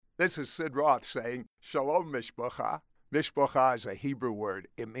This is Sid Roth saying, Shalom Mishpacha. Mishpacha is a Hebrew word.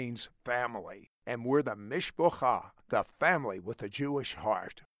 It means family. And we're the Mishpacha, the family with a Jewish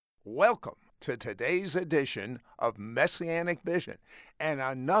heart. Welcome to today's edition of Messianic Vision and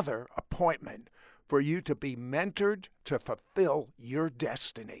another appointment for you to be mentored to fulfill your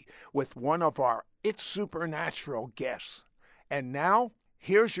destiny with one of our It's Supernatural guests. And now,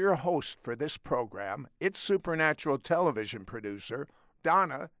 here's your host for this program, It's Supernatural television producer,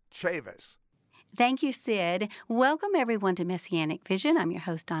 Donna Chavis. Thank you, Sid. Welcome, everyone, to Messianic Vision. I'm your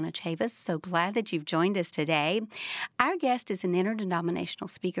host, Donna Chavis. So glad that you've joined us today. Our guest is an interdenominational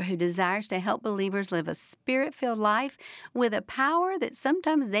speaker who desires to help believers live a spirit-filled life with a power that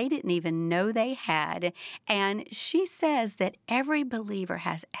sometimes they didn't even know they had. And she says that every believer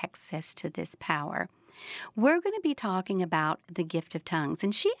has access to this power. We're going to be talking about the gift of tongues,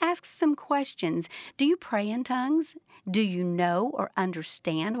 and she asks some questions. Do you pray in tongues? Do you know or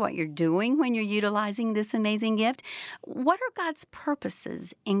understand what you're doing when you're utilizing this amazing gift? What are God's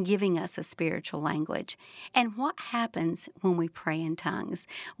purposes in giving us a spiritual language? And what happens when we pray in tongues?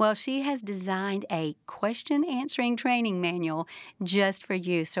 Well, she has designed a question-answering training manual just for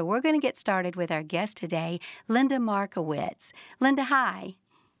you. So we're going to get started with our guest today, Linda Markowitz. Linda, hi.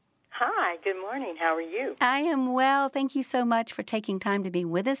 Hi, good morning. How are you? I am well. Thank you so much for taking time to be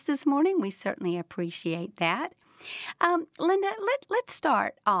with us this morning. We certainly appreciate that. Linda, let's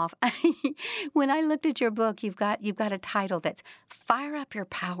start off. When I looked at your book, you've got a title that's Fire Up Your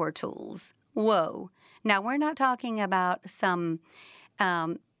Power Tools. Whoa. Now, we're not talking about some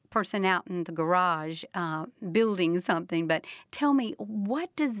person out in the garage building something, but tell me,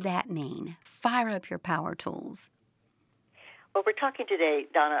 what does that mean? Fire up your power tools. Well, we're talking today,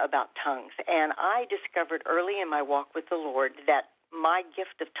 Donna, about tongues, and I discovered early in my walk with the Lord that my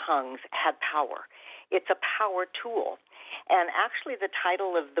gift of tongues had power. It's a power tool. And actually the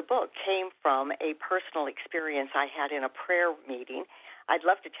title of the book came from a personal experience I had in a prayer meeting. I'd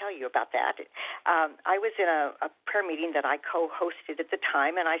love to tell you about that. I was in a prayer meeting that I co-hosted at the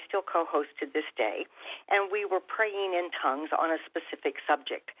time, and I still co-host to this day, and we were praying in tongues on a specific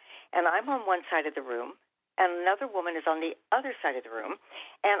subject. And I'm on one side of the room, and another woman is on the other side of the room,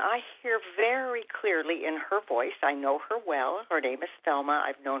 and I hear very clearly in her voice, I know her well, her name is Thelma,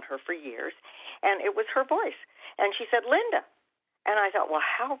 I've known her for years, and it was her voice. And she said, Linda. And I thought, well,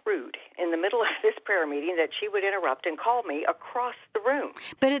 how rude in the middle of this prayer meeting that she would interrupt and call me across the room.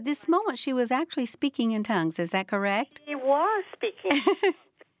 But at this moment, she was actually speaking in tongues. Is that correct? She was speaking.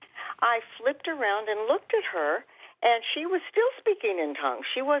 I flipped around and looked at her, and she was still speaking in tongues.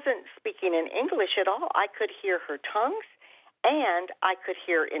 She wasn't speaking in English at all. I could hear her tongues, and I could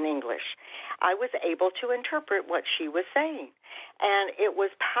hear in English. I was able to interpret what she was saying, and it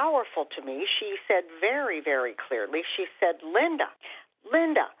was powerful to me. She said very, very clearly, she said, Linda,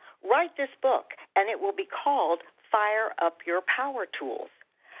 write this book, and it will be called Fire Up Your Power Tools.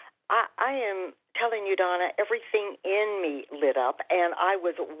 I am telling you, Donna, everything in me lit up, and I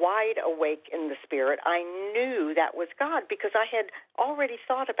was wide awake in the Spirit. I knew that was God because I had already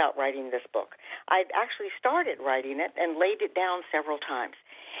thought about writing this book. I'd actually started writing it and laid it down several times.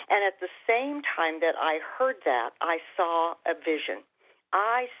 And at the same time that I heard that, I saw a vision.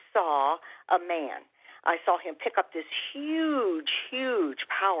 I saw a man. I saw him pick up this huge, huge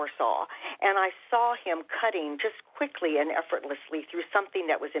power saw, and I saw him cutting just quickly and effortlessly through something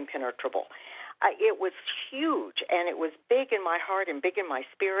that was impenetrable. It was huge, and it was big in my heart and big in my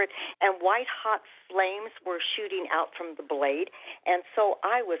spirit, and white-hot flames were shooting out from the blade. And so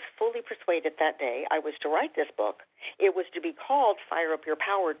I was fully persuaded that day I was to write this book. It was to be called Fire Up Your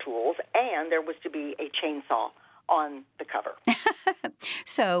Power Tools, and there was to be a chainsaw on the cover.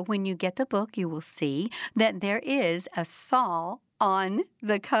 So when you get the book, you will see that there is a saw on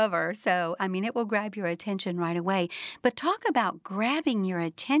the cover. So, I mean, it will grab your attention right away. But talk about grabbing your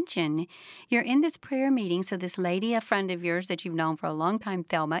attention. You're in this prayer meeting, so this lady, a friend of yours that you've known for a long time,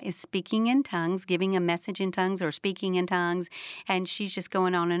 Thelma, is speaking in tongues, giving a message in tongues or speaking in tongues, and she's just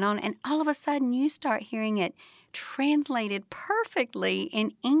going on. And all of a sudden, you start hearing it translated perfectly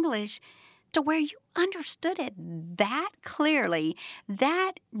in English to where you understood it that clearly.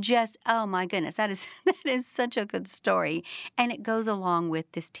 That just, oh my goodness, that is such a good story. And it goes along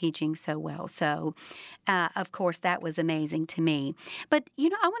with this teaching so well. So, of course, that was amazing to me. But, I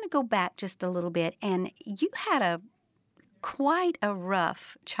want to go back just a little bit. And you had quite a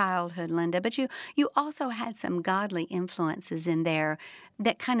rough childhood, Linda, but you also had some godly influences in there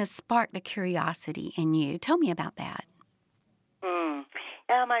that kind of sparked a curiosity in you. Tell me about that.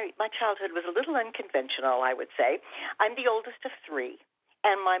 My childhood was a little unconventional, I would say. I'm the oldest of three,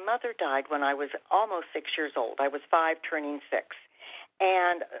 and my mother died when I was almost 6 years old. I was 5 turning 6.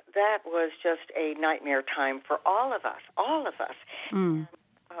 And that was just a nightmare time for all of us, all of us. Mm.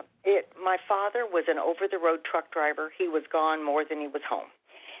 My father was an over-the-road truck driver. He was gone more than he was home.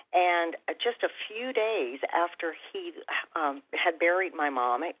 And just a few days after he had buried my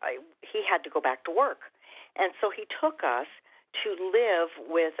mom, he had to go back to work. And so he took us to live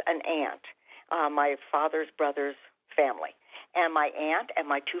with an aunt, my father's brother's family. And my aunt and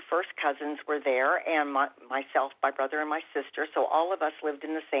my two first cousins were there, and myself, my brother, and my sister. So all of us lived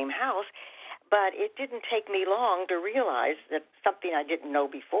in the same house. But it didn't take me long to realize that something I didn't know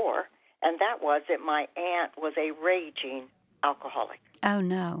before, and that was that my aunt was a raging alcoholic. Oh,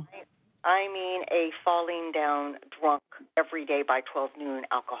 no. I mean, a falling down drunk every day by 12 noon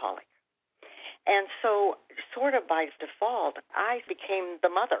alcoholic. And so sort of by default, I became the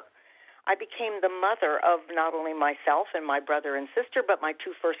mother. I became the mother of not only myself and my brother and sister, but my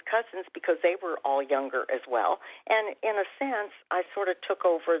two first cousins, because they were all younger as well. And in a sense, I sort of took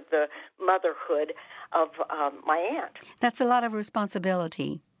over the motherhood of my aunt. That's a lot of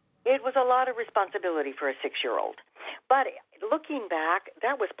responsibility. It was a lot of responsibility for a 6-year-old. But looking back,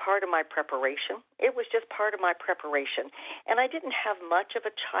 that was part of my preparation. It was just part of my preparation. And I didn't have much of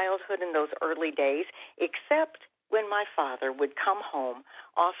a childhood in those early days, except when my father would come home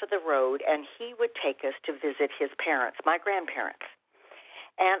off of the road and he would take us to visit his parents, my grandparents.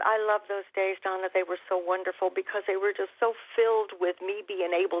 And I love those days, Donna. They were so wonderful because they were just so filled with me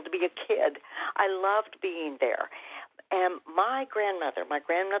being able to be a kid. I loved being there. And my grandmother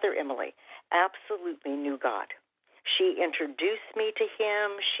Emily, absolutely knew God. She introduced me to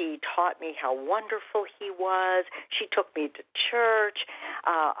him. She taught me how wonderful he was. She took me to church.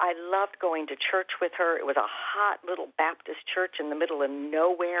 I loved going to church with her. It was a hot little Baptist church in the middle of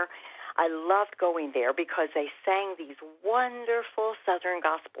nowhere. I loved going there because they sang these wonderful Southern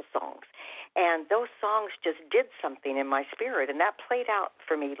gospel songs. And those songs just did something in my spirit, and that played out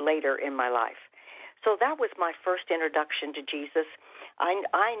for me later in my life. So that was my first introduction to Jesus.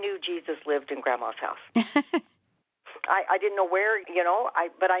 I knew Jesus lived in Grandma's house. I didn't know where,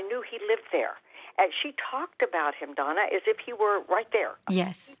 but I knew he lived there. And she talked about him, Donna, as if he were right there.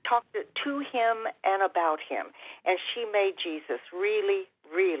 Yes. She talked to him and about him, and she made Jesus really,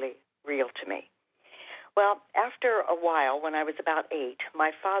 really real to me. Well, after a while, when I was about 8,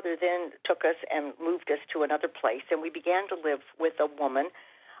 my father then took us and moved us to another place, and we began to live with a woman.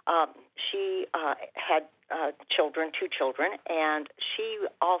 She had children, 2 children, and she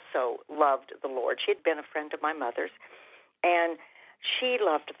also loved the Lord. She had been a friend of my mother's, and she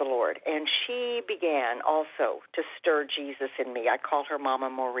loved the Lord, and she began also to stir Jesus in me. I call her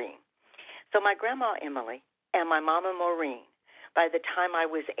Mama Maureen. So my grandma Emily and my Mama Maureen, by the time I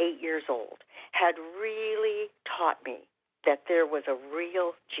was 8 years old, had really taught me that there was a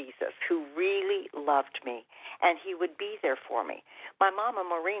real Jesus who really loved me, and he would be there for me. My Mama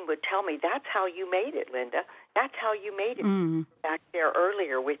Maureen would tell me, that's how you made it, Linda. That's how you made it back there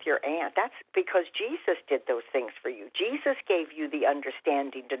earlier with your aunt. That's because Jesus did those things for you. Jesus gave you the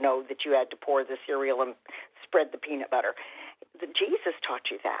understanding to know that you had to pour the cereal and spread the peanut butter. Jesus taught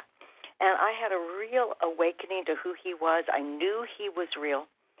you that. And I had a real awakening to who he was. I knew he was real.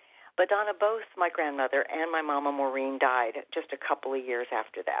 But Donna, both my grandmother and my Mama Maureen died just a couple of years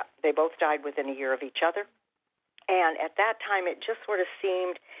after that. They both died within a year of each other. And at that time, it just sort of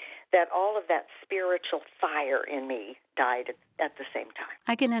seemed that all of that spiritual fire in me died at the same time.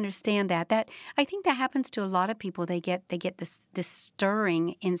 I can understand that. I think that happens to a lot of people. They get this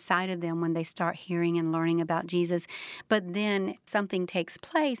stirring inside of them when they start hearing and learning about Jesus. But then something takes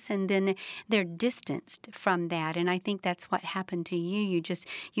place, and then they're distanced from that. And I think that's what happened to you.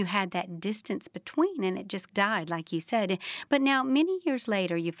 You had that distance between, and it just died, like you said. But now, many years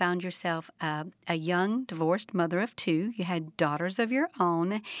later, you found yourself a young divorced mother of 2. You had daughters of your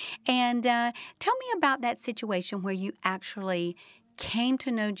own. And tell me about that situation where you actually came to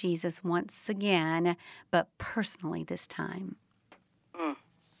know Jesus once again, but personally this time.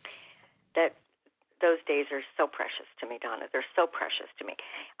 Those days are so precious to me, Donna. They're so precious to me.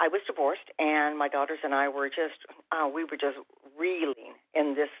 I was divorced, and my daughters and I were just reeling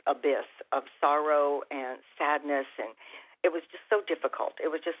in this abyss of sorrow and sadness, and it was just so difficult. It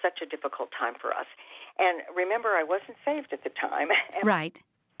was just such a difficult time for us. And remember, I wasn't saved at the time. Right.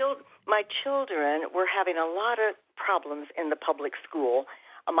 My children were having a lot of problems in the public school,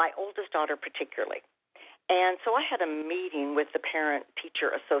 my oldest daughter particularly. And so I had a meeting with the Parent-Teacher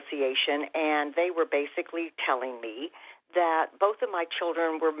Association, and they were basically telling me that both of my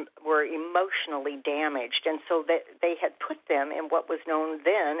children were emotionally damaged, and so that they had put them in what was known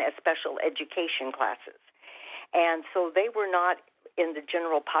then as special education classes. And so they were not in the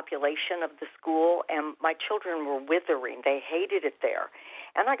general population of the school, and my children were withering. They hated it there.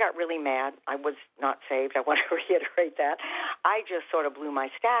 And I got really mad. I was not saved. I want to reiterate that. I just sort of blew my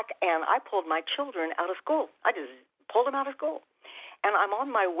stack, and I pulled my children out of school. I just pulled them out of school. And I'm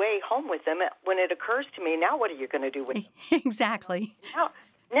on my way home with them when it occurs to me, now what are you going to do with them? Exactly.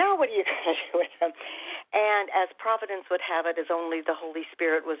 Now what are you going to do with them? And as Providence would have it, as only the Holy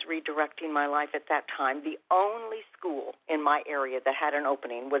Spirit was redirecting my life at that time, the only school in my area that had an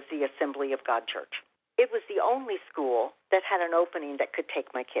opening was the Assembly of God Church. It was the only school that had an opening that could take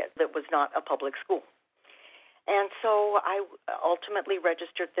my kids, that was not a public school. And so I ultimately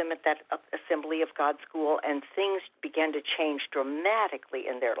registered them at that Assembly of God school, and things began to change dramatically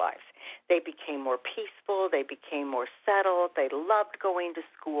in their lives. They became more peaceful. They became more settled. They loved going to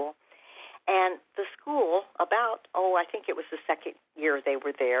school. And the school, I think it was the second year they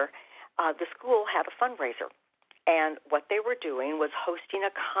were there, the school had a fundraiser. And what they were doing was hosting a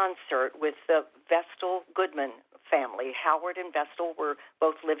concert with the Vestal Goodman family. Howard and Vestal were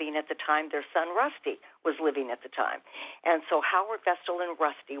both living at the time. Their son, Rusty, was living at the time. And so Howard, Vestal, and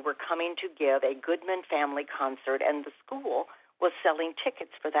Rusty were coming to give a Goodman family concert, and the school was selling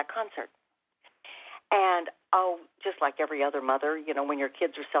tickets for that concert. And, just like every other mother, when your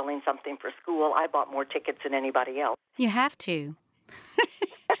kids are selling something for school, I bought more tickets than anybody else. You have to.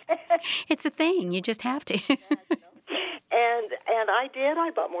 It's a thing. You just have to. And I did.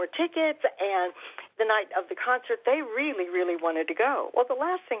 I bought more tickets, and the night of the concert, they really, really wanted to go. Well, the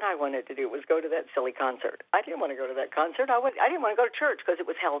last thing I wanted to do was go to that silly concert. I didn't want to go to that concert. I didn't want to go to church because it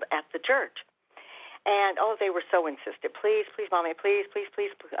was held at the church. And, they were so insistent. Please, please, Mommy, please, please, please.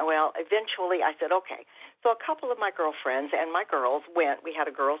 Well, eventually I said, okay. So a couple of my girlfriends and my girls went. We had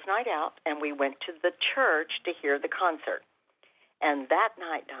a girls' night out, and we went to the church to hear the concert. And that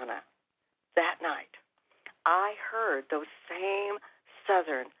night, Donna, I heard those same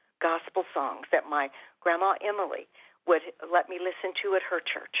Southern gospel songs that my Grandma Emily would let me listen to at her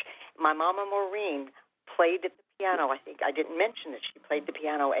church. My Mama Maureen played the piano. I think I didn't mention that she played the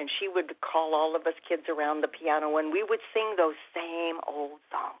piano, and she would call all of us kids around the piano, and we would sing those same old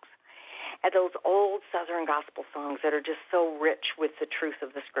songs, and those old Southern gospel songs that are just so rich with the truth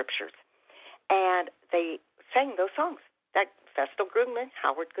of the Scriptures. And they sang those songs. That Vestal Goodman,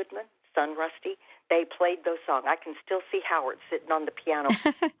 Howard Goodman, son Rusty, they played those songs. I can still see Howard sitting on the piano.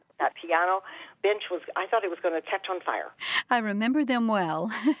 That piano bench I thought it was going to catch on fire. I remember them well.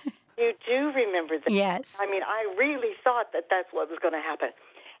 You do remember that? Yes. I mean, I really thought that that's what was going to happen.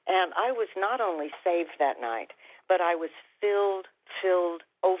 And I was not only saved that night, but I was filled to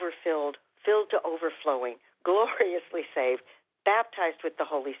overflowing, gloriously saved, baptized with the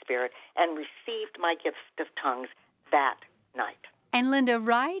Holy Spirit, and received my gift of tongues that night. And Linda,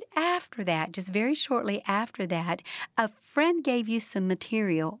 right after that, just very shortly after that, a friend gave you some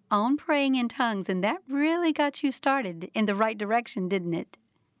material on praying in tongues, and that really got you started in the right direction, didn't it?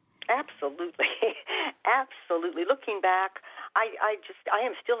 Absolutely. Absolutely. Looking back, I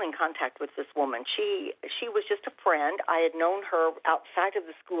am still in contact with this woman. She was just a friend. I had known her outside of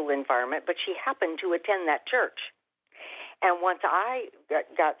the school environment, but she happened to attend that church. And once I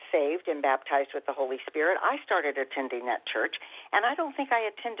got saved and baptized with the Holy Spirit, I started attending that church. And I don't think I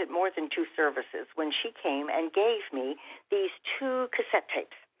attended more than 2 services when she came and gave me these 2 cassette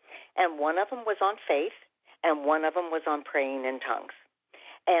tapes. And one of them was on faith, and one of them was on praying in tongues.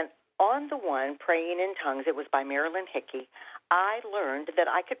 And on the one, praying in tongues, it was by Marilyn Hickey, I learned that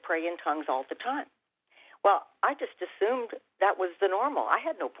I could pray in tongues all the time. Well, I just assumed that was the normal. I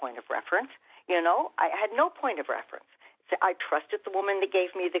had no point of reference. I had no point of reference. I trusted the woman that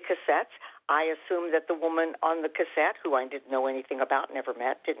gave me the cassettes. I assumed that the woman on the cassette, who I didn't know anything about, never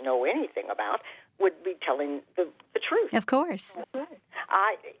met, didn't know anything about, would be telling the truth. Of course.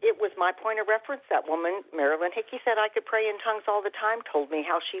 It was my point of reference. That woman, Marilyn Hickey, said I could pray in tongues all the time, told me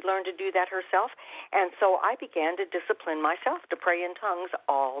how she learned to do that herself. And so I began to discipline myself to pray in tongues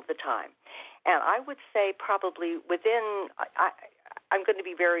all the time. And I would say probably within... I'm going to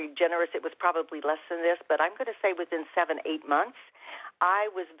be very generous. It was probably less than this, but I'm going to say within 7-8 months, I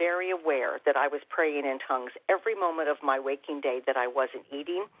was very aware that I was praying in tongues every moment of my waking day, that I wasn't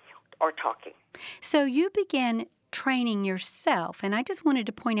eating or talking. So you began training yourself, and I just wanted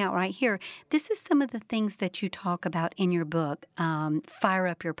to point out right here, this is some of the things that you talk about in your book, Fire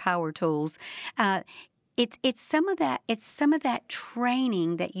Up Your Power Tools. It's some of that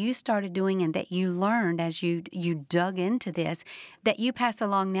training that you started doing and that you learned as you dug into this, that you pass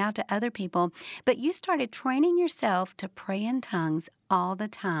along now to other people. But you started training yourself to pray in tongues all the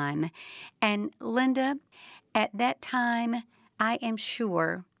time. And Linda, at that time, I am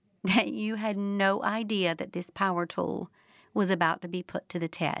sure that you had no idea that this power tool was about to be put to the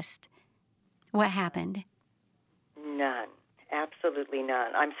test. What happened? None. Absolutely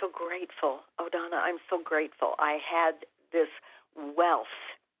none. I'm so grateful. Oh, Donna, I'm so grateful. I had this wealth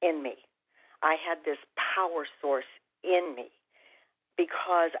in me. I had this power source in me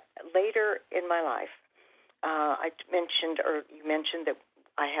because later in my life, you mentioned that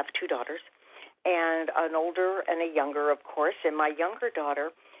I have two daughters, and an older and a younger, of course. And my younger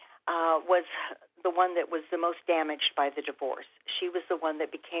daughter was the one that was the most damaged by the divorce. She was the one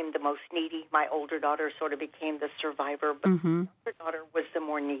that became the most needy. My older daughter sort of became the survivor, but my younger daughter was the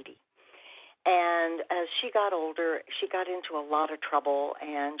more needy. And as she got older, she got into a lot of trouble,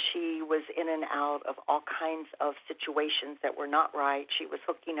 and she was in and out of all kinds of situations that were not right. She was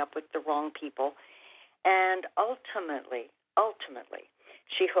hooking up with the wrong people. And ultimately,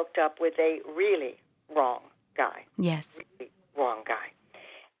 she hooked up with a really wrong guy. Yes. Really wrong guy.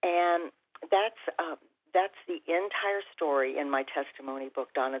 And that's the entire story in my testimony book,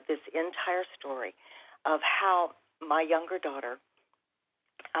 Donna, this entire story of how my younger daughter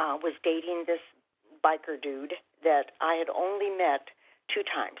was dating this biker dude that I had only met 2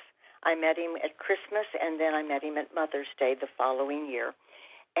 times. I met him at Christmas, and then I met him at Mother's Day the following year.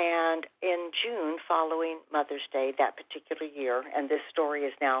 And in June, following Mother's Day that particular year, and this story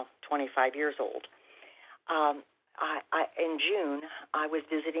is now 25 years old, in June, I was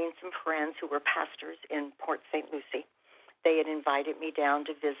visiting some friends who were pastors in Port St. Lucie. They had invited me down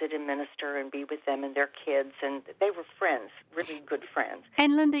to visit and minister and be with them and their kids, and they were friends, really good friends.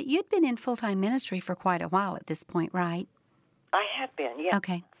 And Linda, you'd been in full-time ministry for quite a while at this point, right? I had been, yes.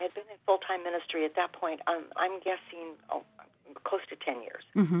 Okay. I had been in full-time ministry at that point. I'm guessing close to 10 years.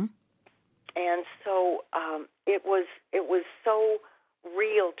 Mm-hmm. And so it was so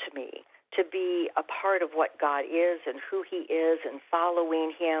real to me to be a part of what God is and who He is and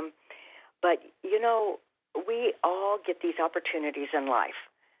following Him. But, you know, we all get these opportunities in life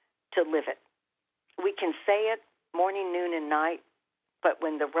to live it. We can say it morning, noon, and night, but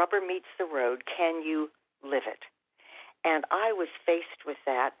when the rubber meets the road, can you live it? And I was faced with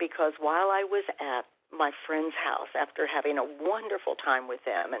that because while I was at my friend's house after having a wonderful time with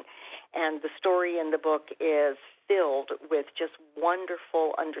them, and the story in the book is filled with just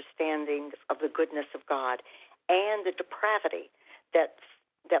wonderful understandings of the goodness of God and the depravity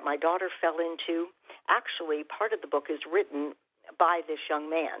that my daughter fell into. Actually, part of the book is written by this young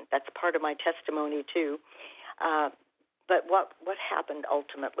man. That's part of my testimony, too. But what happened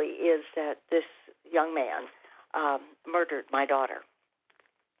ultimately is that this young man murdered my daughter.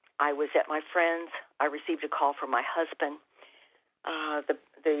 I was at my friend's. I received a call from my husband.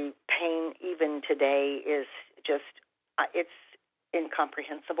 The pain even today is just, it's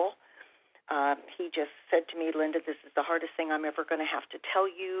incomprehensible. He just said to me, Linda, this is the hardest thing I'm ever going to have to tell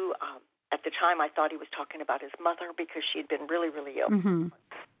you. At the time, I thought he was talking about his mother because she had been really, really ill. Mm-hmm.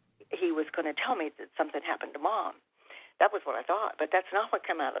 He was going to tell me that something happened to Mom. That was what I thought, but that's not what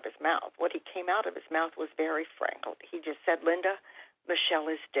came out of his mouth. What he came out of his mouth was very frank. He just said, Linda, Michelle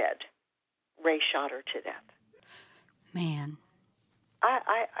is dead. Ray shot her to death. Man.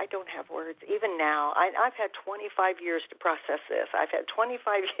 I don't have words. Even now, I've had 25 years to process this. I've had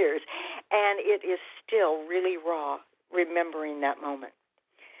 25 years, and it is still really raw remembering that moment.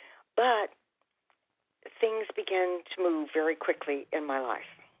 But things began to move very quickly in my life.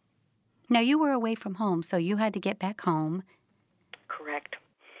 Now, you were away from home, so you had to get back home. Correct.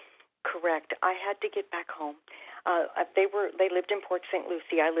 I had to get back home. They lived in Port St.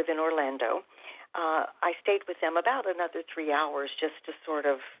 Lucie. I live in Orlando. I stayed with them about another 3 hours just to sort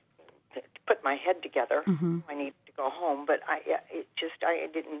of put my head together. Mm-hmm. I needed to go home, but I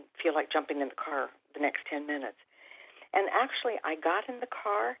didn't feel like jumping in the car the next 10 minutes. And actually, I got in the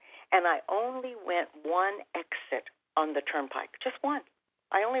car, and I only went one exit on the turnpike, just one.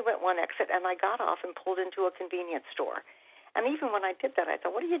 I only went one exit, and I got off and pulled into a convenience store. And even when I did that, I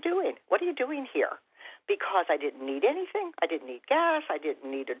thought, what are you doing? What are you doing here? Because I didn't need anything. I didn't need gas. I didn't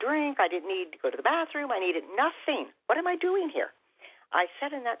need a drink. I didn't need to go to the bathroom. I needed nothing. What am I doing here? I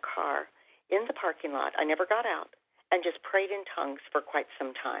sat in that car in the parking lot. I never got out and just prayed in tongues for quite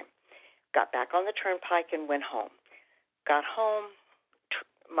some time. Got back on the turnpike and went home. Got home.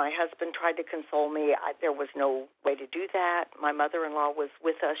 My husband tried to console me. There was no way to do that. My mother-in-law was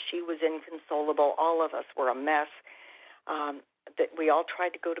with us. She was inconsolable. All of us were a mess. That we all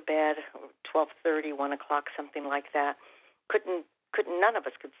tried to go to bed, 12:30, 1 o'clock, something like that. None of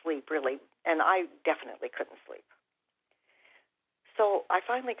us could sleep, really, and I definitely couldn't sleep. So I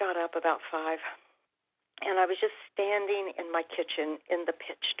finally got up about 5, and I was just standing in my kitchen in the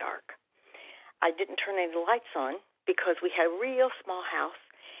pitch dark. I didn't turn any lights on because we had a real small house,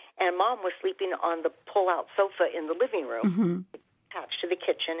 and Mom was sleeping on the pull-out sofa in the living room, Mm-hmm. attached to the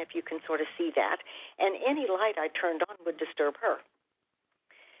kitchen, if you can sort of see that, and any light I turned on would disturb her.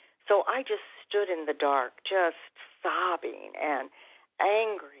 So I just stood in the dark, just sobbing and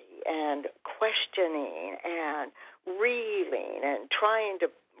angry and questioning and reeling and trying to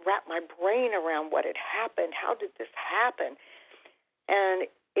wrap my brain around what had happened. How did this happen? And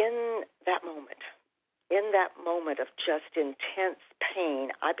in that moment of just intense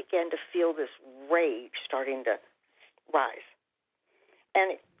pain, I began to feel this rage starting to rise.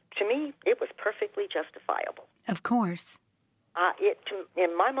 And to me, it was perfectly justifiable. Of course.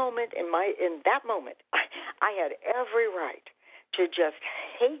 In that moment, I had every right to just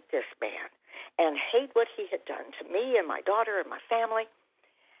hate this man and hate what he had done to me and my daughter and my family.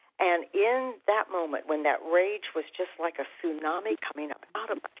 And in that moment, when that rage was just like a tsunami coming up out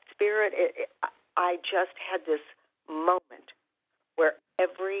of my spirit, I just had this moment where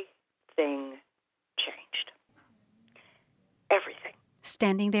everything changed. Everything.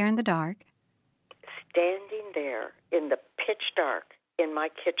 Standing there in the dark. Standing there in the pitch dark in my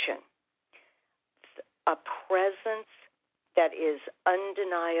kitchen, a presence that is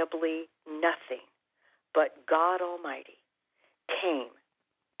undeniably nothing but God Almighty came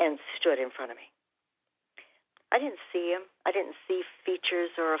and stood in front of me. I didn't see him. I didn't see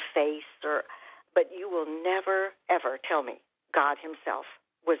features or a face, but you will never, ever tell me God himself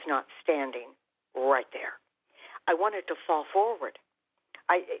was not standing right there. I wanted to fall forward.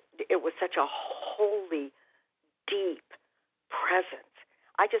 It was such a holy, deep presence.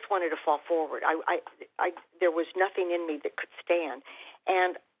 I just wanted to fall forward. There was nothing in me that could stand.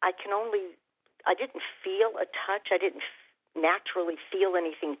 And I didn't feel a touch. I didn't naturally feel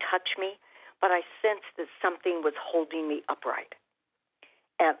anything touch me, but I sensed that something was holding me upright.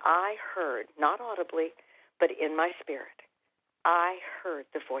 And I heard, not audibly, but in my spirit, I heard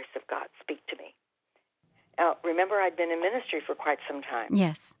the voice of God speak to me. Now, remember, I'd been in ministry for quite some time.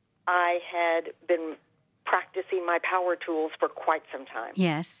 Yes. I had been practicing my power tools for quite some time.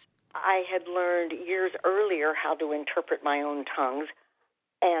 Yes. I had learned years earlier how to interpret my own tongues,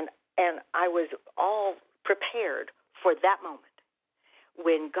 and I was all prepared for that moment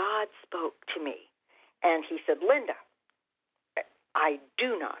when God spoke to me, and he said, Linda, I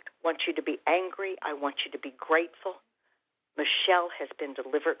do not want you to be angry. I want you to be grateful. Michelle has been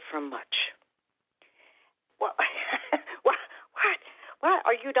delivered from much. Well, what?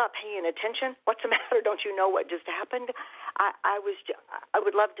 Are you not paying attention? What's the matter? Don't you know what just happened? I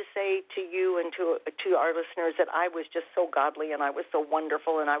would love to say to you and to our listeners that I was just so godly and I was so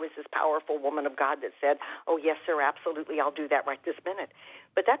wonderful and I was this powerful woman of God that said, oh, yes, sir, absolutely, I'll do that right this minute.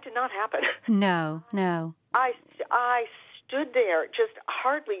 But that did not happen. No. I stood there just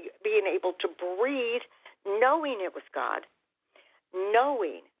hardly being able to breathe, knowing it was God,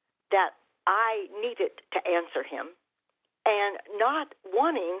 knowing that I needed to answer him, and not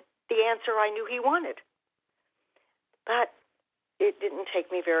wanting the answer I knew he wanted. But it didn't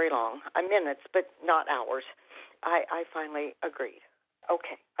take me very long, minutes, but not hours. I finally agreed.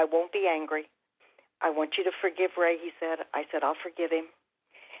 Okay, I won't be angry. I want you to forgive Ray, he said. I said, I'll forgive him.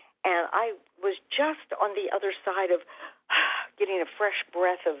 And I was just on the other side of getting a fresh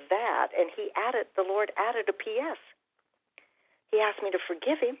breath of that, and the Lord added a P.S. He asked me to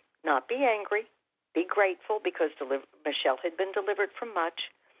forgive him, not be angry, be grateful, because Michelle had been delivered from much.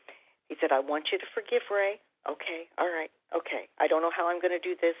 He said, I want you to forgive Ray. Okay, all right, okay. I don't know how I'm going to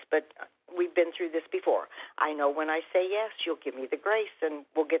do this, but we've been through this before. I know when I say yes, you'll give me the grace, and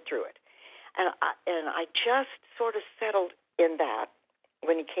we'll get through it. And I just sort of settled in that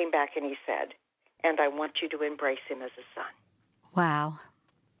when he came back and he said, and I want you to embrace him as a son. Wow.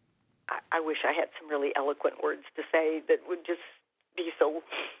 I wish I had some really eloquent words to say that would just be so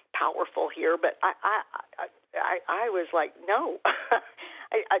powerful here, but I was like, no.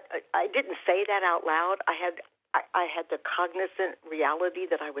 I didn't say that out loud. I had the cognizant reality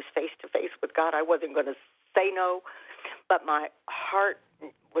that I was face to face with God. I wasn't going to say no, but my heart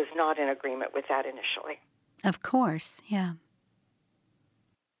was not in agreement with that initially. Of course, yeah.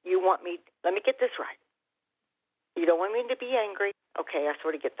 Let me get this right. You don't want me to be angry? Okay, I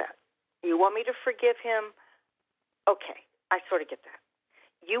sort of get that. You want me to forgive him? Okay, I sort of get that.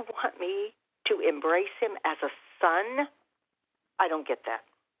 You want me to embrace him as a son? I don't get that.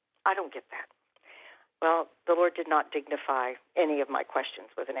 Well, the Lord did not dignify any of my questions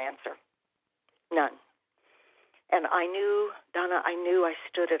with an answer. None. And I knew, Donna, I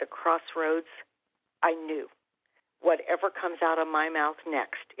stood at a crossroads. I knew whatever comes out of my mouth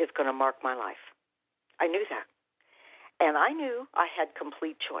next is going to mark my life. I knew that. And I knew I had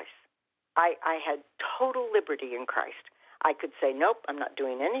complete choice. I had total liberty in Christ. I could say, nope, I'm not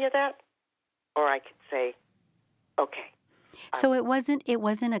doing any of that. Or I could say, okay. So it wasn't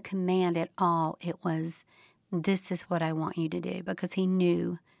a command at all. It was, this is what I want you to do, because he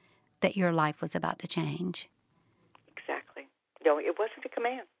knew that your life was about to change. Exactly. No, it wasn't a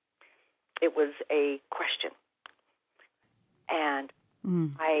command. It was a question. And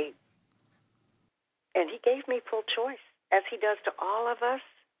and he gave me full choice, as he does to all of us.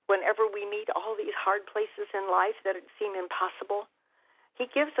 Whenever we meet all these hard places in life that seem impossible, he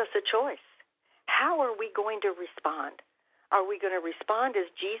gives us a choice. How are we going to respond? Are we going to respond as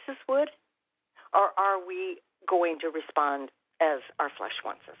Jesus would, or are we going to respond as our flesh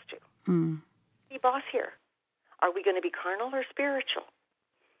wants us to? Be boss here. Are we going to be carnal or spiritual?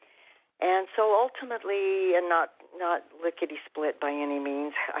 And so ultimately, and not lickety split by any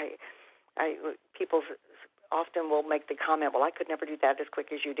means, people often will make the comment, well, I could never do that as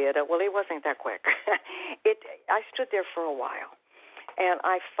quick as you did. Well, it wasn't that quick. I stood there for a while, and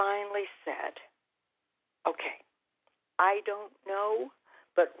I finally said, okay, I don't know,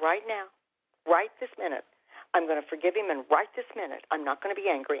 but right now, right this minute, I'm going to forgive him, and right this minute, I'm not going to be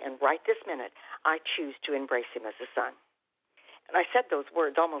angry, and right this minute, I choose to embrace him as a son. And I said those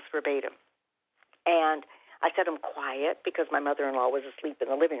words almost verbatim. And I said them quiet because my mother-in-law was asleep in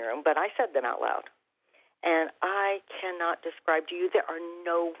the living room, but I said them out loud. And I cannot describe to you, there are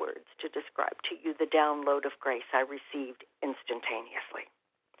no words to describe to you the download of grace I received instantaneously.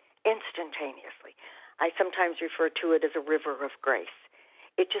 Instantaneously. I sometimes refer to it as a river of grace.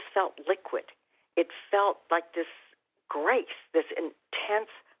 It just felt liquid. It felt like this grace, this intense,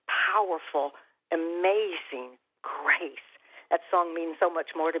 powerful, amazing grace. That song means so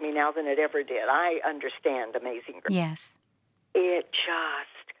much more to me now than it ever did. I understand Amazing Grace. Yes. It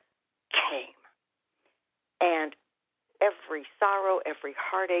just came. And every sorrow, every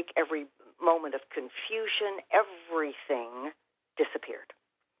heartache, every moment of confusion, everything disappeared.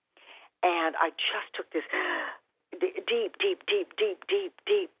 And I just took this deep, deep, deep, deep, deep,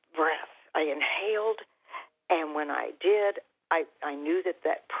 deep breath. I inhaled, and when I did, I knew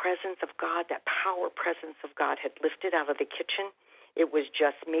that presence of God, that power presence of God had lifted out of the kitchen. It was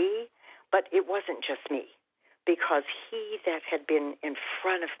just me, but it wasn't just me, because he that had been in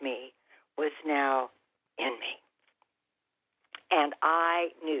front of me was now in me. And I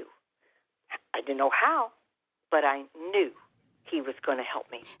knew. I didn't know how, but I knew he was going to help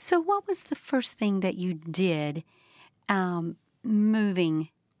me. So what was the first thing that you did moving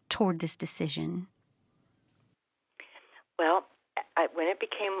toward this decision? Well, when it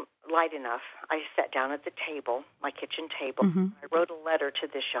became light enough, I sat down at the table, my kitchen table. I wrote a letter to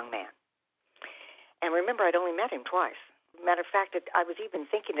this young man. And remember, I'd only met him twice. Matter of fact, I was even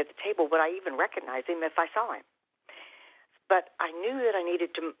thinking at the table, would I even recognize him if I saw him? But I knew that I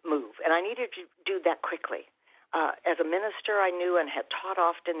needed to move, and I needed to do that quickly. As a minister, I knew and had taught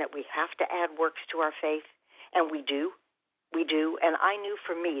often that we have to add works to our faith, and we do. We do, and I knew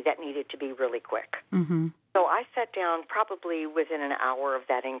for me that needed to be really quick. So I sat down probably within an hour of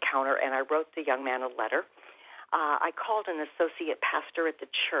that encounter, and I wrote the young man a letter. I called an associate pastor at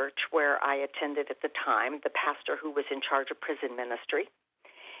the church where I attended at the time, the pastor who was in charge of prison ministry,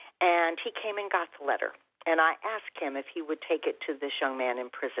 and he came and got the letter. And I asked him if he would take it to this young man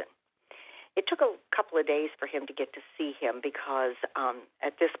in prison. It took a couple of days for him to get to see him because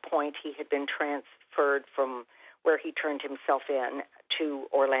at this point he had been transferred from where he turned himself in to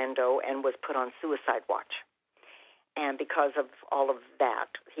Orlando and was put on suicide watch. And because of all of that,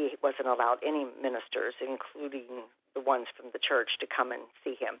 he wasn't allowed any ministers, including the ones from the church, to come and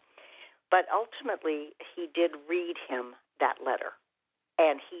see him. But ultimately, he did read him that letter,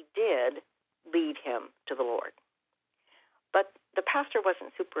 and he did lead him to the Lord. But the pastor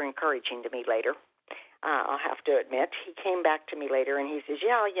wasn't super encouraging to me later. I'll have to admit. He came back to me later, and he says,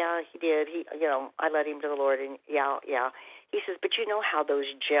 yeah, he did. I led him to the Lord, and yeah. He says, but you know how those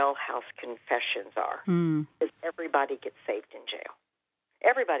jailhouse confessions are. Because everybody gets saved in jail.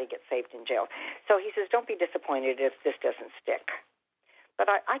 Everybody gets saved in jail. So he says, don't be disappointed if this doesn't stick. But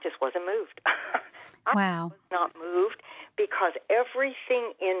I just wasn't moved. I was not moved because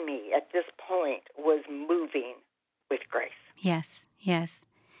everything in me at this point was moving with grace. Yes.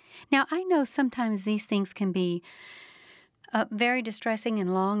 Now, I know sometimes these things can be very distressing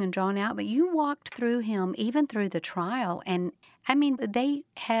and long and drawn out, but you walked through him even through the trial. And, I mean, they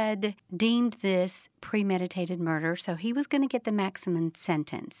had deemed this premeditated murder, so he was going to get the maximum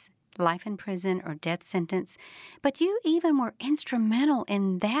sentence, life in prison or death sentence. But you even were instrumental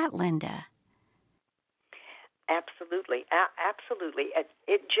in that, Linda. Absolutely. Absolutely.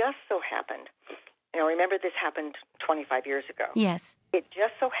 It just so happened. Remember this happened 25 years ago. Yes. It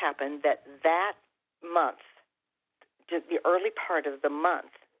just so happened that month, the early part of the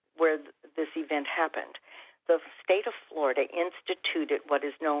month where this event happened, the state of Florida instituted what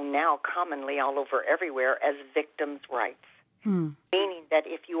is known now commonly all over everywhere as victims' rights, meaning that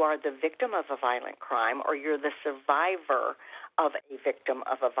if you are the victim of a violent crime or you're the survivor of a victim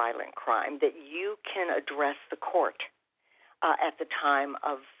of a violent crime, that you can address the court at the time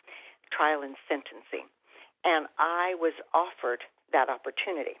of trial and sentencing. And I was offered that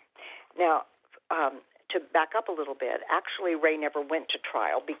opportunity. Now, to back up a little bit, actually Ray never went to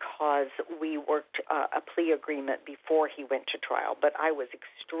trial because we worked a plea agreement before he went to trial, but I was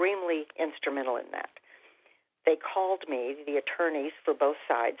extremely instrumental in that. They called me, the attorneys for both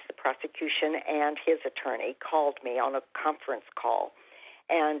sides, the prosecution and his attorney, called me on a conference call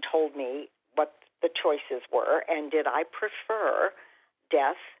and told me what the choices were, and did I prefer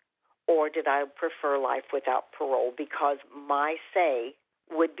death or did I prefer life without parole, because my say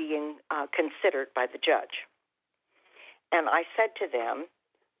would be considered by the judge. And I said to them,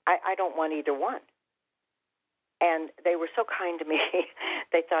 I don't want either one. And they were so kind to me.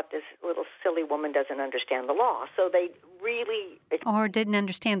 They thought this little silly woman doesn't understand the law. So they really... Or didn't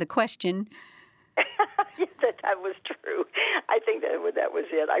understand the question. That was true. I think that was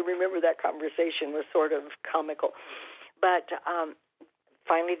it. I remember that conversation was sort of comical. But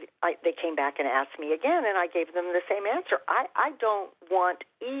finally, they came back and asked me again, and I gave them the same answer. I don't want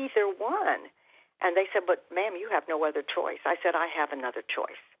either one. And they said, but ma'am, you have no other choice. I said, I have another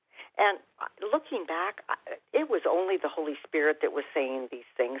choice. And looking back, it was only the Holy Spirit that was saying these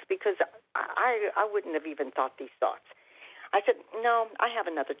things, because I wouldn't have even thought these thoughts. I said, no, I have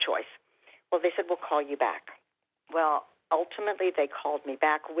another choice. Well, they said, we'll call you back. Well, ultimately, they called me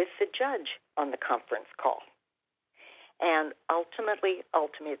back with the judge on the conference call. And ultimately,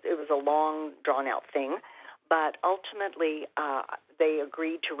 it was a long, drawn-out thing, but ultimately they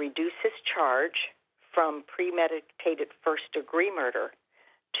agreed to reduce his charge from premeditated first-degree murder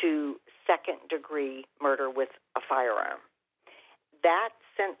to second-degree murder with a firearm. That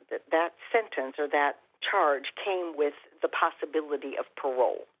sentence or that charge came with the possibility of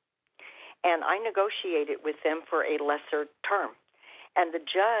parole. And I negotiated with them for a lesser term. And the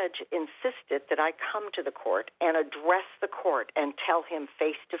judge insisted that I come to the court and address the court and tell him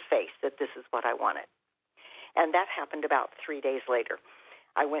face-to-face that this is what I wanted. And that happened about 3 days later.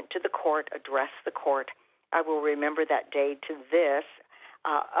 I went to the court, addressed the court. I will remember that day to this.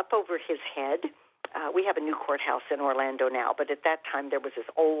 Up over his head, we have a new courthouse in Orlando now, but at that time there was this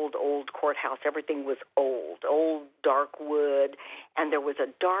old courthouse. Everything was old dark wood, and there was a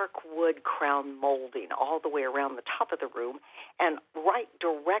dark wood crown molding all the way around the top of the room, and right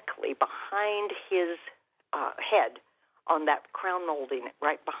directly behind his head on that crown molding,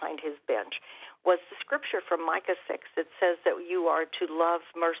 right behind his bench, was the scripture from Micah 6 that says that you are to love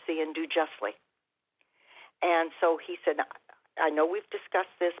mercy and do justly. And so he said, I know we've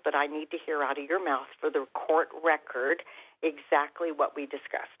discussed this, but I need to hear out of your mouth for the court record exactly what we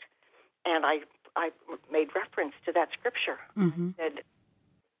discussed. And I made reference to that scripture. Mm-hmm.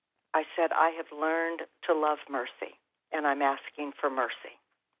 I said, I have learned to love mercy, and I'm asking for mercy.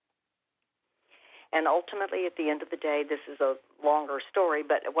 And ultimately, at the end of the day, this is a longer story,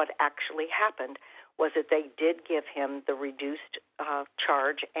 but what actually happened was that they did give him the reduced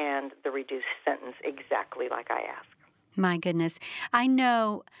charge and the reduced sentence exactly like I asked. My goodness. I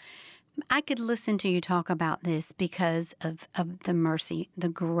know I could listen to you talk about this because of the mercy, the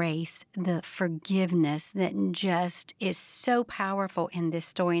grace, the forgiveness that just is so powerful in this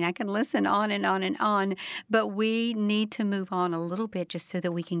story. And I can listen on and on and on, but we need to move on a little bit just so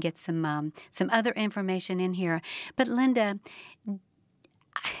that we can get some other information in here. But Linda,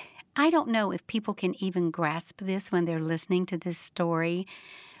 I don't know if people can even grasp this when they're listening to this story,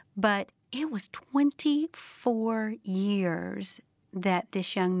 but it was 24 years that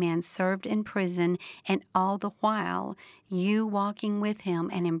this young man served in prison, and all the while, you walking with him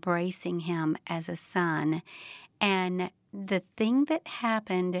and embracing him as a son. And the thing that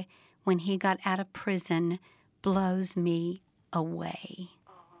happened when he got out of prison blows me away.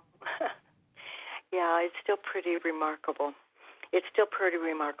 Yeah, it's still pretty remarkable. It's still pretty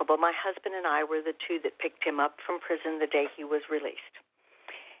remarkable. My husband and I were the two that picked him up from prison the day he was released.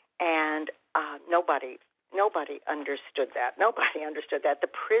 And nobody understood that. Nobody understood that. The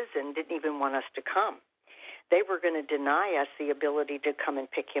prison didn't even want us to come. They were going to deny us the ability to come and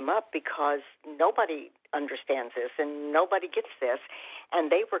pick him up because nobody understands this and nobody gets this.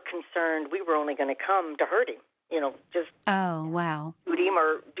 And they were concerned we were only going to come to hurt him, just oh, wow. shoot him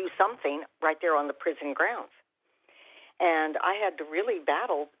or do something right there on the prison grounds. And I had to really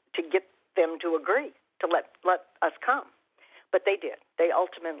battle to get them to agree to let us come. But they did. They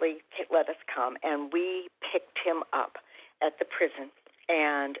ultimately let us come, and we picked him up at the prison,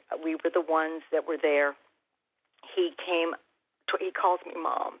 and we were the ones that were there. He calls me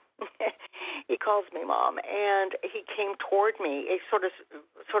Mom. He calls me Mom, and he came toward me. He sort of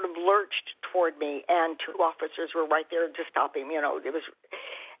lurched toward me, and two officers were right there to stop him. It was,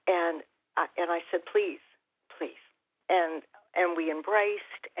 and I said, please, and we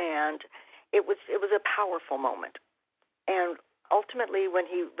embraced, and it was a powerful moment. And ultimately, when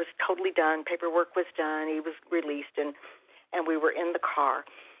he was totally done, paperwork was done, he was released, and we were in the car.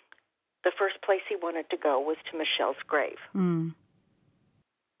 The first place he wanted to go was to Michelle's grave. Mm.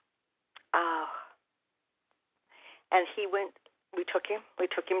 And he went. We took him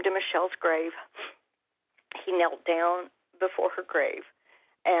to Michelle's grave. He knelt down before her grave,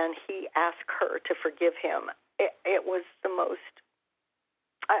 and he asked her to forgive him. It was the most.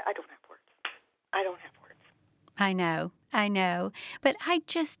 I don't have words. I don't have words. I know. But I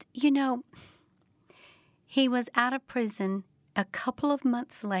just, he was out of prison a couple of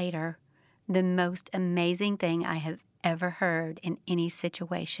months later. The most amazing thing I have ever heard in any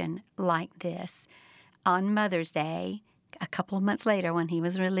situation like this. On Mother's Day, a couple of months later when he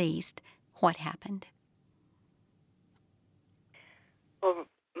was released, what happened? Well,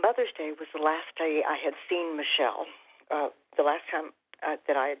 Mother's Day was the last day I had seen Michelle. The last time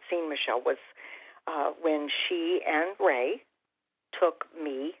that I had seen Michelle was when she and Ray took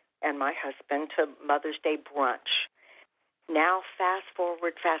me and my husband to Mother's Day brunch. Now, fast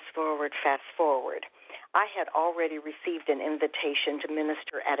forward. I had already received an invitation to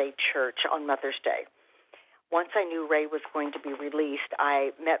minister at a church on Mother's Day. Once I knew Ray was going to be released,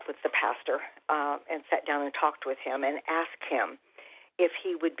 I met with the pastor and sat down and talked with him and asked him if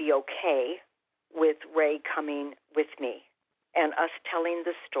he would be okay with Ray coming with me and us telling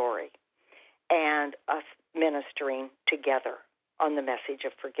the story and us ministering together on the message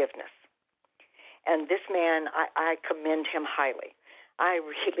of forgiveness. And this man, I commend him highly. I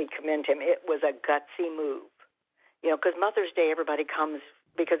really commend him. It was a gutsy move. Because Mother's Day, everybody comes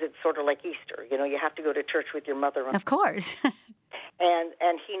because it's sort of like Easter. You have to go to church with your mother. Of course.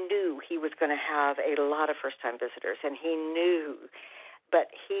 and he knew he was going to have a lot of first-time visitors, and he knew.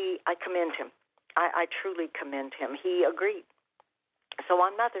 But I commend him. I truly commend him. He agreed. So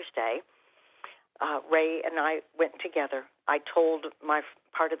on Mother's Day, Ray and I went together. I told my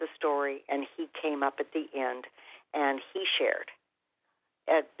part of the story, and he came up at the end, and he shared.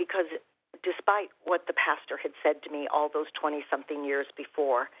 Because despite what the pastor had said to me all those 20-something years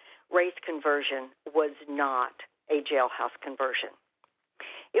before, Ray's conversion was not a jailhouse conversion.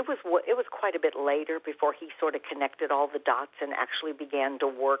 It was quite a bit later before he sort of connected all the dots and actually began to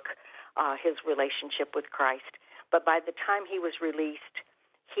work his relationship with Christ. But by the time he was released,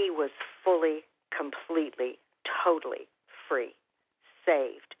 he was fully, completely, totally free,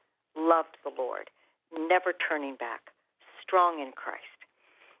 saved, loved the Lord, never turning back, strong in Christ.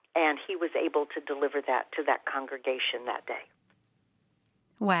 And he was able to deliver that to that congregation that day.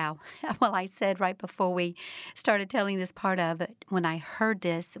 Wow. Well, I said right before we started telling this part of it, when I heard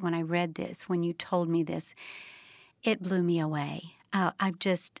this, when I read this, when you told me this, it blew me away. I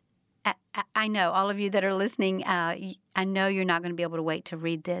know all of you that are listening, I know you're not going to be able to wait to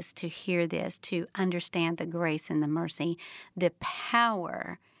read this, to hear this, to understand the grace and the mercy, the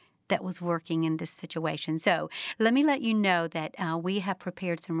power that was working in this situation. So let me let you know that we have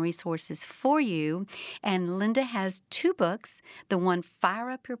prepared some resources for you. And Linda has 2 books. The one, Fire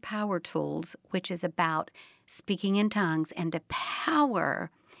Up Your Power Tools, which is about speaking in tongues and the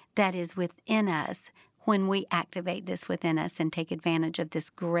power that is within us when we activate this within us and take advantage of this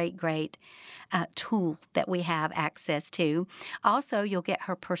great tool that we have access to. Also, you'll get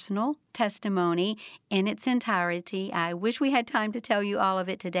her personal testimony in its entirety. I wish we had time to tell you all of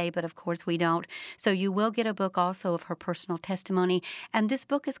it today, but of course we don't. So you will get a book also of her personal testimony. And this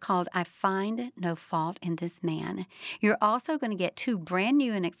book is called I Find No Fault in This Man. You're also going to get 2 brand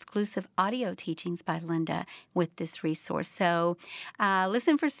new and exclusive audio teachings by Linda with this resource. So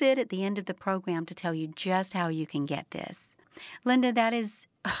listen for Sid at the end of the program to tell you just how you can get this. Linda, that is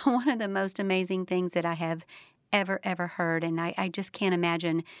one of the most amazing things that I have ever heard, and I just can't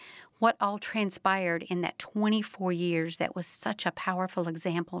imagine what all transpired in that 24 years that was such a powerful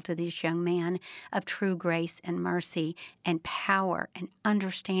example to this young man of true grace and mercy and power and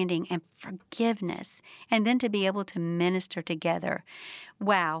understanding and forgiveness, and then to be able to minister together.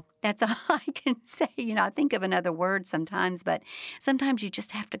 Wow, that's all I can say. I think of another word sometimes, but sometimes you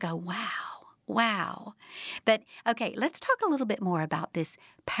just have to go, wow. But, okay, let's talk a little bit more about this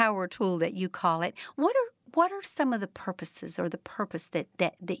power tool that you call it. What are some of the purposes or the purpose that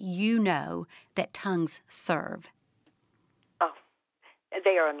you know that tongues serve? Oh,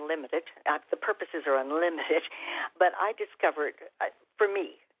 They are unlimited. The purposes are unlimited. But I discovered, for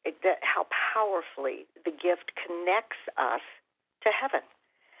me, that how powerfully the gift connects us to heaven.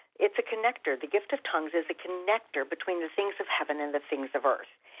 It's a connector. The gift of tongues is a connector between the things of heaven and the things of earth.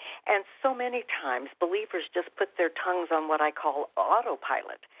 And so many times, believers just put their tongues on what I call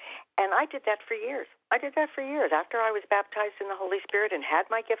autopilot. And I did that for years. After I was baptized in the Holy Spirit and had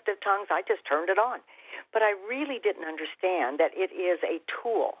my gift of tongues, I just turned it on. But I really didn't understand that it is a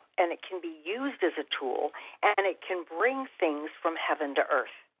tool, and it can be used as a tool, and it can bring things from heaven to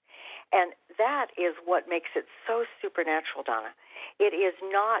earth. And that is what makes it so supernatural, Donna. It is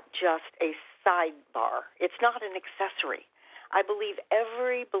not just a sidebar. It's not an accessory. I believe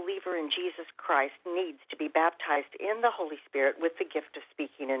every believer in Jesus Christ needs to be baptized in the Holy Spirit with the gift of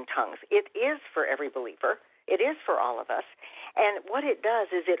speaking in tongues. It is for every believer. It is for all of us. And what it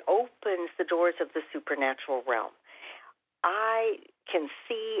does is it opens the doors of the supernatural realm. I can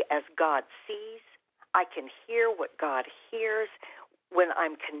see as God sees. I can hear what God hears when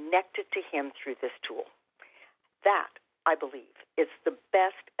I'm connected to Him through this tool. That, I believe, is the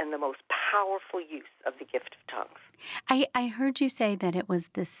best and the most powerful use of the gift of tongues. I heard you say that it was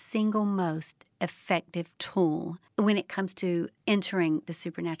the single most effective tool when it comes to entering the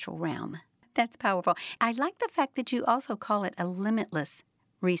supernatural realm. That's powerful. I like the fact that you also call it a limitless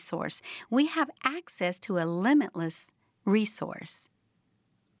resource. We have access to a limitless resource.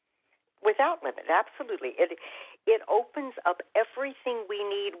 Without limit, absolutely. It opens up everything we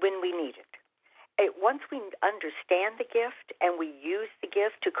need when we need it. Once we understand the gift and we use the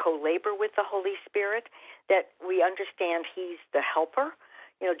gift to co-labor with the Holy Spirit, that we understand He's the helper.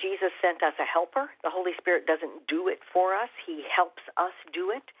 You know, Jesus sent us a helper. The Holy Spirit doesn't do it for us. He helps us do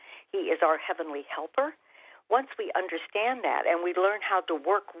it. He is our heavenly helper. Once we understand that and we learn how to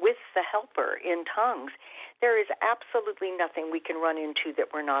work with the helper in tongues, there is absolutely nothing we can run into that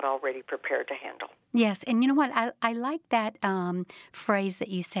we're not already prepared to handle. Yes, and you know what? I like that phrase that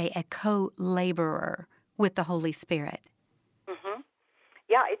you say, a co-laborer with the Holy Spirit. Mm-hmm.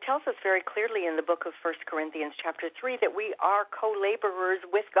 Yeah, it tells us very clearly in the book of 1 Corinthians chapter 3 that we are co-laborers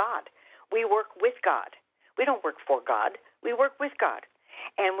with God. We work with God. We don't work for God. We work with God.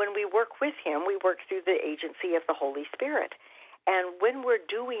 And when we work with Him, we work through the agency of the Holy Spirit. And when we're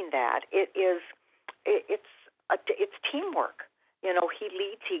doing that, it's teamwork. You know, He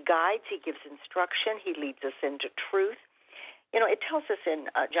leads, He guides, He gives instruction, He leads us into truth. You know, it tells us in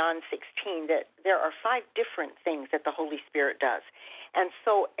John 16 that there are 5 different things that the Holy Spirit does. And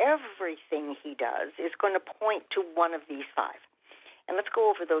so everything He does is going to point to one of these 5. And let's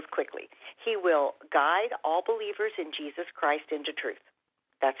go over those quickly. He will guide all believers in Jesus Christ into truth.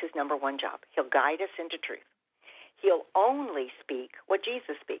 That's His number 1 job. He'll guide us into truth. He'll only speak what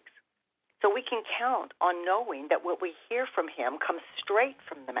Jesus speaks. So we can count on knowing that what we hear from Him comes straight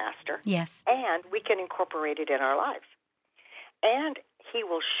from the Master. Yes. And we can incorporate it in our lives. And He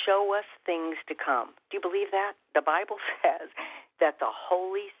will show us things to come. Do you believe that? The Bible says that the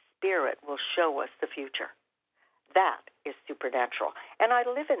Holy Spirit will show us the future. That is supernatural. And I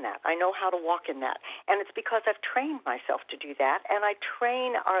live in that. I know how to walk in that. And it's because I've trained myself to do that, and I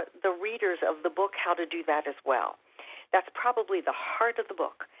train the readers of the book how to do that as well. That's probably the heart of the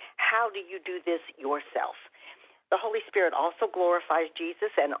book. How do you do this yourself? The Holy Spirit also glorifies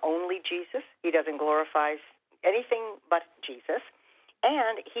Jesus and only Jesus. He doesn't glorify anything but Jesus.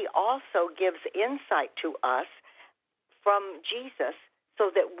 And He also gives insight to us from Jesus so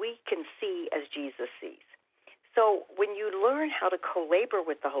that we can see as Jesus sees. So when you learn how to co-labor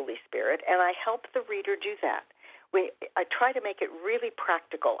with the Holy Spirit, and I help the reader do that, I try to make it really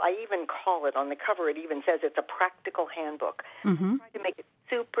practical. I even call it, on the cover, it even says it's a practical handbook. Mm-hmm. I try to make it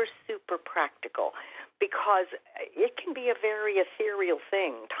super, super practical because it can be a very ethereal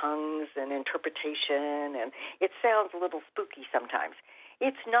thing, tongues and interpretation, and it sounds a little spooky sometimes.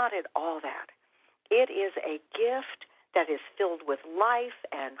 It's not at all that. It is a gift that is filled with life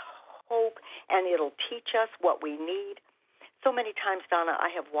and hope, and it'll teach us what we need. So many times, Donna,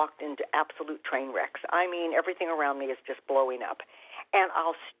 I have walked into absolute train wrecks. I mean, everything around me is just blowing up. And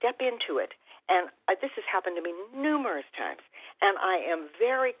I'll step into it, and this has happened to me numerous times, and I am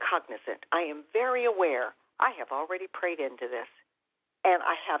very cognizant. I am very aware. I have already prayed into this, and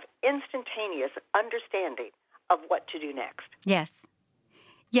I have instantaneous understanding of what to do next. Yes.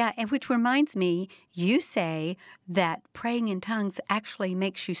 Yeah, and which reminds me, you say that praying in tongues actually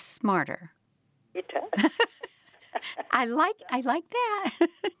makes you smarter. It does. I like that.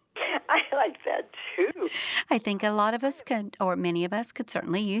 I like that, too. I think a lot of us could, or many of us could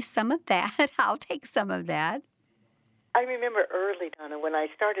certainly use some of that. I'll take some of that. I remember early, Donna, when I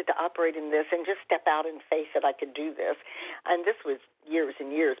started to operate in this and just step out and face that I could do this. And this was years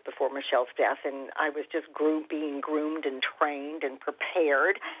and years before Michelle's death, and I was just being groomed and trained and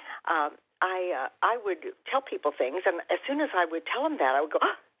prepared. I would tell people things, and as soon as I would tell them that, I would go,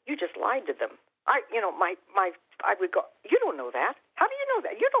 oh, "You just lied to them." I would go, "You don't know that. How do you know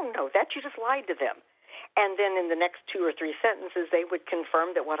that? You don't know that. You just lied to them." And then in the next 2 or 3 sentences, they would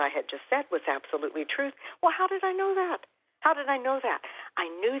confirm that what I had just said was absolutely truth. Well, how did I know that? How did I know that? I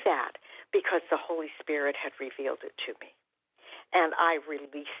knew that because the Holy Spirit had revealed it to me. And I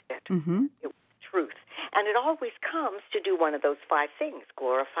released it. Mm-hmm. It was truth. And it always comes to do one of those 5 things: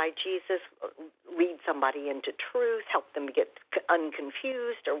 glorify Jesus, lead somebody into truth, help them get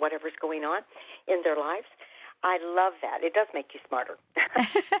unconfused or whatever's going on in their lives. I love that. It does make you smarter.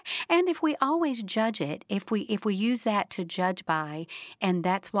 And if we always judge it, if we use that to judge by, and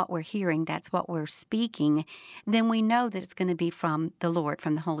that's what we're hearing, that's what we're speaking, then we know that it's going to be from the Lord,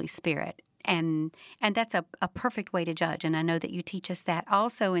 from the Holy Spirit. And that's a perfect way to judge. And I know that you teach us that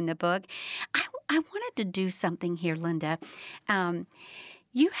also in the book. I wanted to do something here, Linda.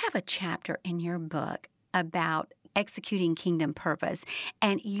 You have a chapter in your book about executing kingdom purpose,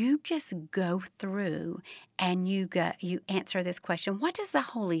 and you just go through and you answer this question: what does the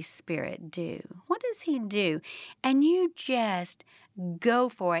Holy Spirit do? What does he do? And you just go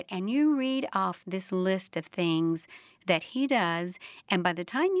for it, and you read off this list of things that he does, and by the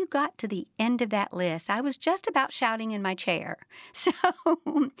time you got to the end of that list, I was just about shouting in my chair. So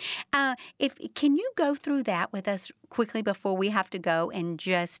can you go through that with us quickly before we have to go, and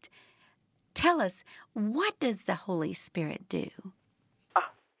just tell us, what does the Holy Spirit do?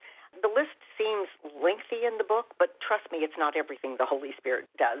 The list seems lengthy in the book, but trust me, it's not everything the Holy Spirit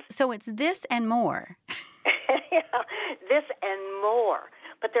does. So it's this and more. Yeah, this and more.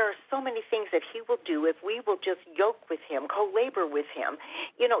 But there are so many things that he will do if we will just yoke with him, co-labor with him.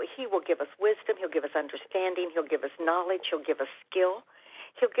 You know, he will give us wisdom. He'll give us understanding. He'll give us knowledge. He'll give us skill.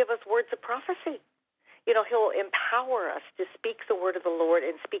 He'll give us words of prophecy. You know, he'll empower us to speak the word of the Lord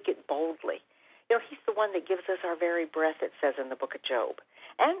and speak it boldly. You know, he's the one that gives us our very breath, it says in the book of Job.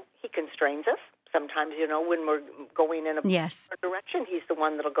 And he constrains us. Sometimes, you know, when we're going in a direction, he's the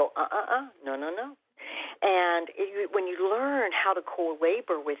one that'll go, no. And when you learn how to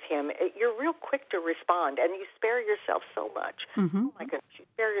co-labor with him, you're real quick to respond, and you spare yourself so much. Mm-hmm. Oh, my goodness, you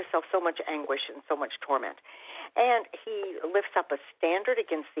spare yourself so much anguish and so much torment. And he lifts up a standard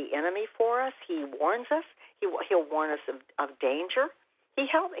against the enemy for us. He warns us. He'll warn us of danger. He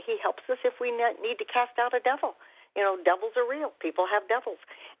helps us if we need to cast out a devil. You know, devils are real. People have devils.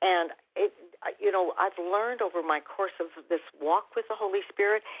 And, I've learned over my course of this walk with the Holy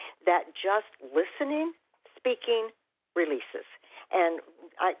Spirit that just listening, speaking, releases. And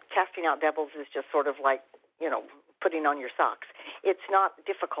casting out devils is just sort of like, putting on your socks. It's not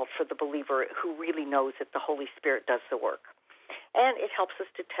difficult for the believer who really knows that the Holy Spirit does the work. And it helps us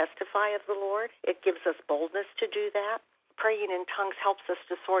to testify of the Lord. It gives us boldness to do that. Praying in tongues helps us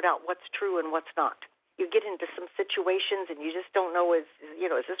to sort out what's true and what's not. You get into some situations and you just don't know, is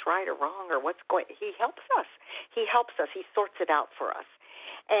this right or wrong or what's going. He helps us. He helps us. He sorts it out for us.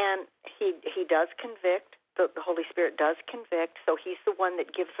 And he does convict. The Holy Spirit does convict. So he's the one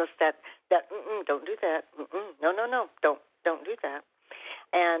that gives us that don't do that. No, don't do that.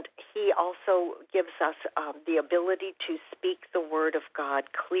 And he also gives us the ability to speak the word of God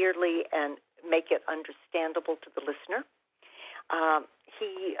clearly and make it understandable to the listener.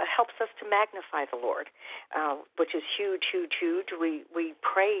 He helps us to magnify the Lord, which is huge, huge, huge. We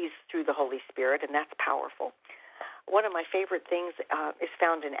praise through the Holy Spirit, and that's powerful. One of my favorite things is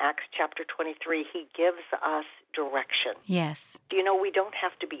found in Acts chapter 23. He gives us direction. Yes. You know, we don't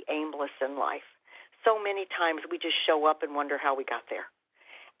have to be aimless in life. So many times we just show up and wonder how we got there.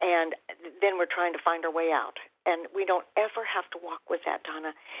 And then we're trying to find our way out. And we don't ever have to walk with that,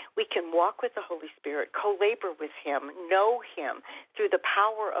 Donna. We can walk with the Holy Spirit, co-labor with him, know him through the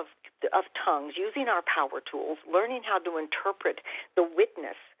power of tongues, using our power tools, learning how to interpret the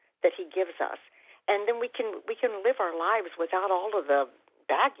witness that he gives us. And then we can live our lives without all of the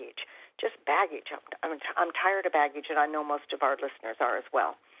baggage, just baggage. I'm tired of baggage, and I know most of our listeners are as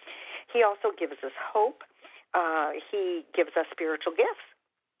well. He also gives us hope. He gives us spiritual gifts.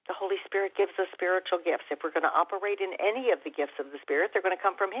 The Holy Spirit gives us spiritual gifts. If we're going to operate in any of the gifts of the Spirit, they're going to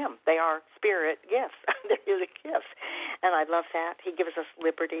come from him. They are spirit gifts. They're the gifts. And I love that. He gives us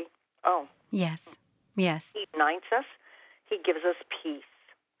liberty. Oh. Yes. He unites us. He gives us peace.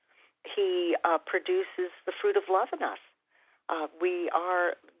 He produces the fruit of love in us. We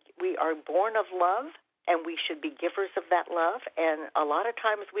are born of love, and we should be givers of that love. And a lot of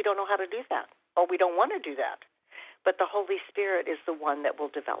times we don't know how to do that, or we don't want to do that. but the Holy Spirit is the one that will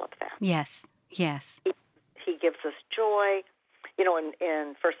develop that. Yes, yes. He gives us joy. You know,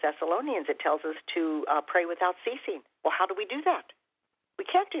 in 1 Thessalonians, it tells us to pray without ceasing. Well, how do we do that? We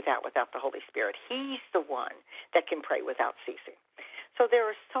can't do that without the Holy Spirit. He's the one that can pray without ceasing. So there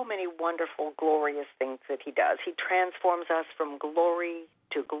are so many wonderful, glorious things that he does. He transforms us from glory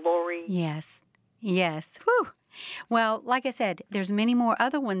to glory. Yes, yes. Whew. Well, like I said, there's many more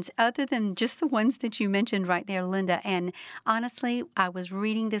other ones other than just the ones that you mentioned right there, Linda. And honestly, I was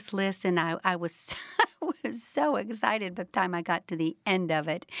reading this list and I was so excited by the time I got to the end of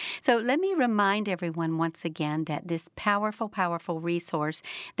it. So let me remind everyone once again that this powerful, powerful resource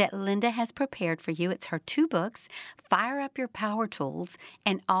that Linda has prepared for you, it's her 2 books, Fire Up Your Power Tools,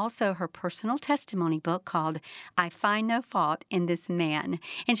 and also her personal testimony book called I Find No Fault in This Man.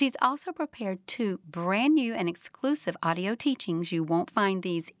 And she's also prepared 2 brand new and exclusive audio teachings. You won't find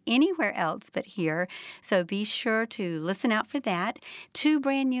these anywhere else but here, so be sure to listen out for that. 2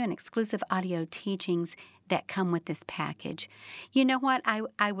 brand new and exclusive audio teachings that come with this package. You know what?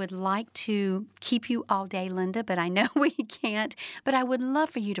 I would like to keep you all day, Linda, but I know we can't. But I would love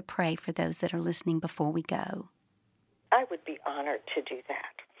for you to pray for those that are listening before we go. I would be honored to do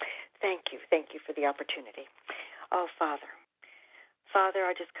that. Thank you. Thank you for the opportunity. Oh, Father,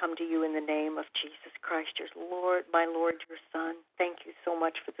 I just come to you in the name of Jesus Christ, your Lord, my Lord, your Son. Thank you so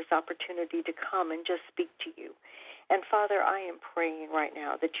much for this opportunity to come and just speak to you. And Father, I am praying right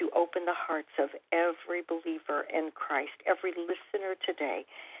now that you open the hearts of every believer in Christ, every listener today.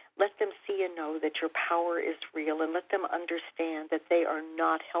 Let them see and know that your power is real, and let them understand that they are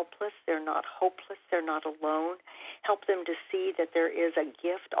not helpless, they're not hopeless, they're not alone. Help them to see that there is a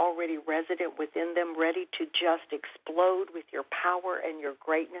gift already resident within them, ready to just explode with your power and your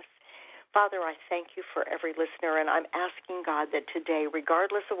greatness. Father, I thank you for every listener, and I'm asking, God, that today,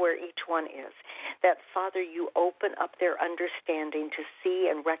 regardless of where each one is, that, Father, you open up their understanding to see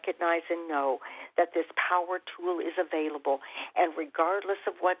and recognize and know that this power tool is available, and regardless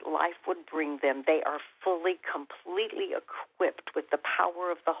of what life would bring them, they are fully, completely equipped with the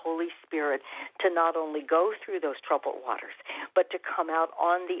power of the Holy Spirit to not only go through those troubled waters, but to come out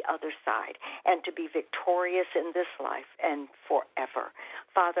on the other side and to be victorious in this life and forever.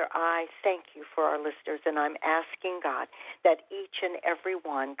 Father, I thank you for our listeners, and I'm asking, God, that each and every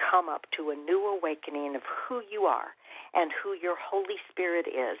one come up to a new awakening of who you are and who your Holy Spirit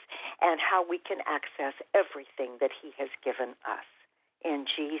is and how we can access everything that he has given us. In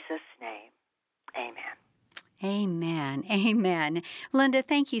Jesus' name, amen. Amen. Amen. Linda,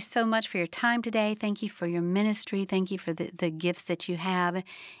 thank you so much for your time today. Thank you for your ministry. Thank you for the gifts that you have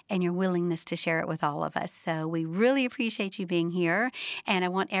and your willingness to share it with all of us. So we really appreciate you being here. And I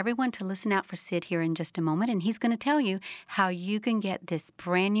want everyone to listen out for Sid here in just a moment. And he's going to tell you how you can get this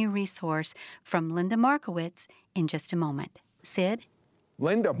brand new resource from Linda Markowitz in just a moment. Sid?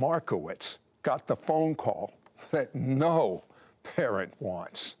 Linda Markowitz got the phone call that no parent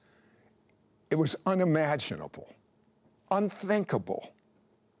wants. It was unimaginable, unthinkable.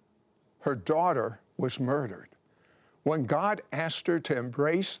 Her daughter was murdered. When God asked her to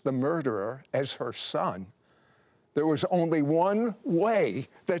embrace the murderer as her son, there was only one way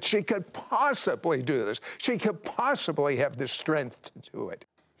that she could possibly do this. She could possibly have the strength to do it.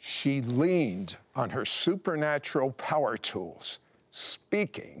 She leaned on her supernatural power tools,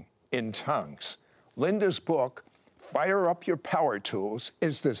 speaking in tongues. Linda's book, Fire Up Your Power Tools,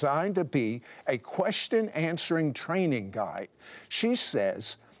 is designed to be a question-answering training guide. She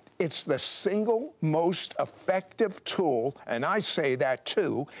says it's the single most effective tool, and I say that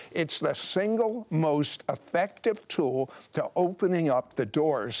too, it's the single most effective tool to opening up the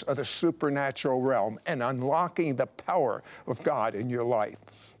doors of the supernatural realm and unlocking the power of God in your life.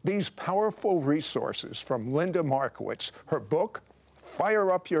 These powerful resources from Linda Markowitz, her book,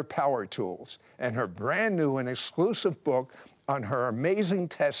 Fire Up Your Power Tools, and her brand new and exclusive book on her amazing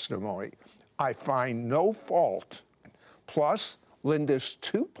testimony, I Find No Fault, plus Linda's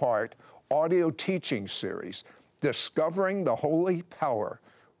 2-part audio teaching series, Discovering the Holy Power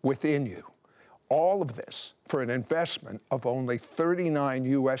Within You. All of this for an investment of only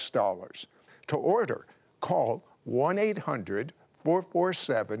 $39 US. To order, call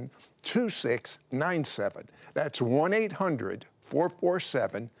 1-800-447-2697. That's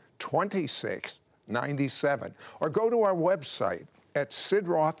 1-800-447-2697. Or go to our website at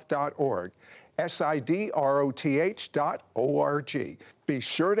sidroth.org, sidroth.org. Be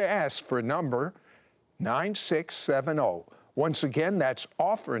sure to ask for number 9670. Once again, that's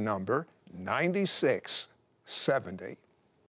offer number 9670.